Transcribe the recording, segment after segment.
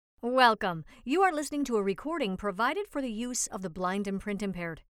Welcome. You are listening to a recording provided for the use of the blind and print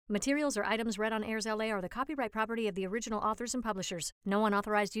impaired. Materials or items read on Airs LA are the copyright property of the original authors and publishers. No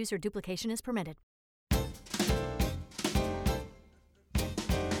unauthorized use or duplication is permitted.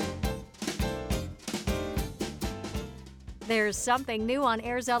 There's something new on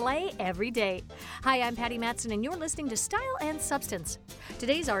Airs LA every day. Hi, I'm Patty Mattson, and you're listening to Style and Substance.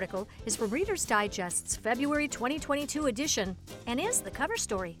 Today's article is from Reader's Digest's February 2022 edition and is the cover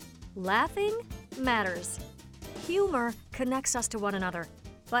story, Laughing Matters. Humor connects us to one another,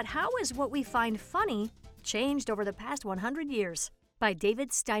 but how is what we find funny changed over the past 100 years? By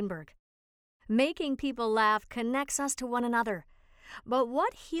David Steinberg. Making people laugh connects us to one another, but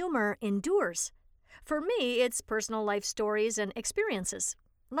what humor endures? For me, it's personal life stories and experiences.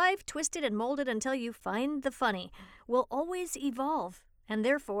 Life, twisted and molded until you find the funny, will always evolve and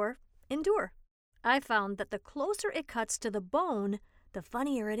therefore endure. I found that the closer it cuts to the bone, the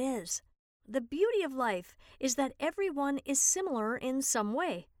funnier it is. The beauty of life is that everyone is similar in some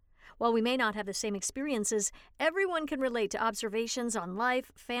way. While we may not have the same experiences, everyone can relate to observations on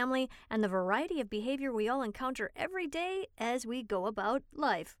life, family, and the variety of behavior we all encounter every day as we go about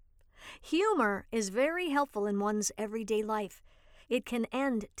life. Humor is very helpful in one's everyday life. It can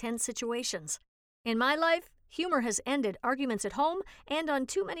end tense situations. In my life, humor has ended arguments at home and on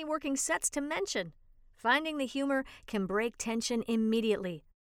too many working sets to mention. Finding the humor can break tension immediately.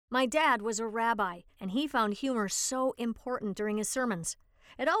 My dad was a rabbi, and he found humor so important during his sermons.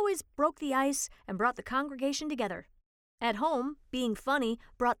 It always broke the ice and brought the congregation together. At home, being funny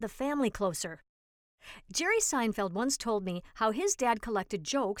brought the family closer. Jerry Seinfeld once told me how his dad collected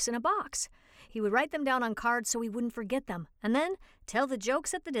jokes in a box. He would write them down on cards so he wouldn't forget them, and then tell the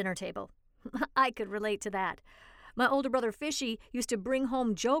jokes at the dinner table. I could relate to that. My older brother Fishy used to bring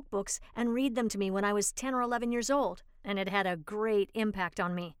home joke books and read them to me when I was 10 or 11 years old, and it had a great impact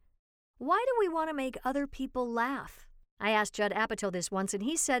on me. Why do we want to make other people laugh? I asked Judd Apatow this once, and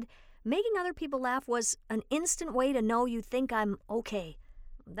he said, making other people laugh was an instant way to know you think I'm okay.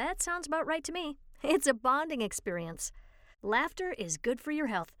 That sounds about right to me. It's a bonding experience. Laughter is good for your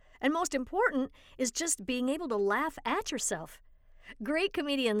health, and most important is just being able to laugh at yourself. Great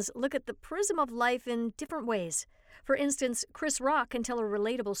comedians look at the prism of life in different ways. For instance, Chris Rock can tell a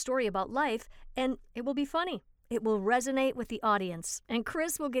relatable story about life, and it will be funny. It will resonate with the audience, and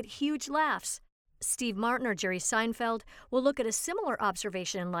Chris will get huge laughs. Steve Martin or Jerry Seinfeld will look at a similar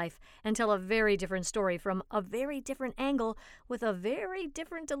observation in life and tell a very different story from a very different angle with a very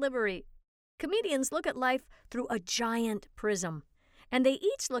different delivery. Comedians look at life through a giant prism, and they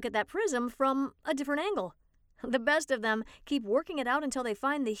each look at that prism from a different angle. The best of them keep working it out until they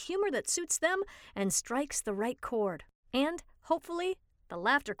find the humor that suits them and strikes the right chord, and, hopefully, the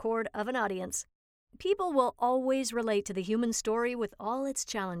laughter chord of an audience. People will always relate to the human story with all its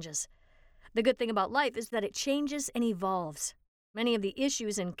challenges. The good thing about life is that it changes and evolves. Many of the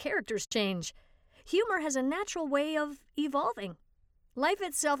issues and characters change. Humor has a natural way of evolving. Life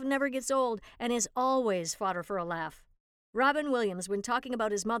itself never gets old and is always fodder for a laugh. Robin Williams, when talking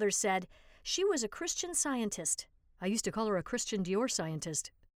about his mother, said, "She was a Christian Scientist. I used to call her a Christian Dior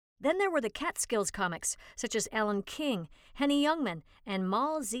scientist." Then there were the Catskills comics, such as Alan King, Henny Youngman, and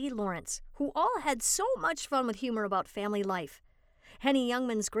Mal Z. Lawrence, who all had so much fun with humor about family life. Henny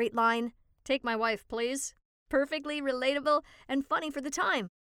Youngman's great line, "Take my wife, please," perfectly relatable and funny for the time.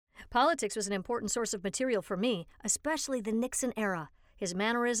 Politics was an important source of material for me, especially the Nixon era. His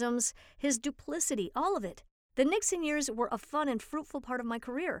mannerisms, his duplicity, all of it. The Nixon years were a fun and fruitful part of my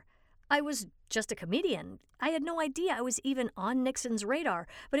career. I was just a comedian. I had no idea I was even on Nixon's radar,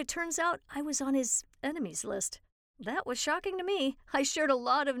 but it turns out I was on his enemies list. That was shocking to me. I shared a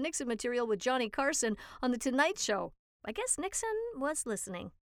lot of Nixon material with Johnny Carson on The Tonight Show. I guess Nixon was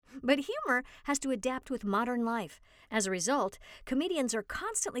listening. But humor has to adapt with modern life. As a result, comedians are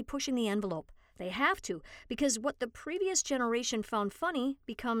constantly pushing the envelope. They have to, because what the previous generation found funny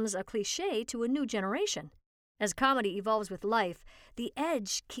becomes a cliché to a new generation. As comedy evolves with life, the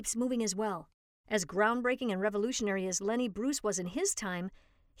edge keeps moving as well. As groundbreaking and revolutionary as Lenny Bruce was in his time,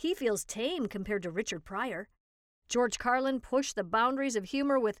 he feels tame compared to Richard Pryor. George Carlin pushed the boundaries of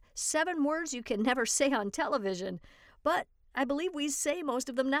humor with 7 words you can never say on television, but I believe we say most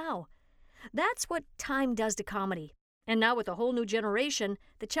of them now. That's what time does to comedy. And now with a whole new generation,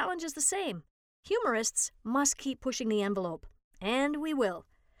 the challenge is the same. Humorists must keep pushing the envelope, and we will.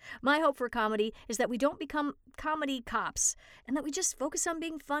 My hope for comedy is that we don't become comedy cops, and that we just focus on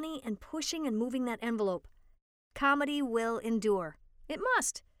being funny and pushing and moving that envelope. Comedy will endure. It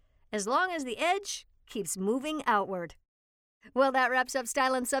must, as long as the edge keeps moving outward. Well, that wraps up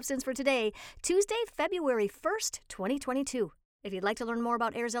Style and Substance for today, Tuesday, February 1st, 2022. If you'd like to learn more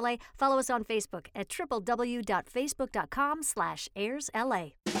about Airs LA, follow us on Facebook at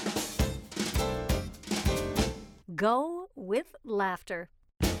www.facebook.com/AirsLA. Go with laughter.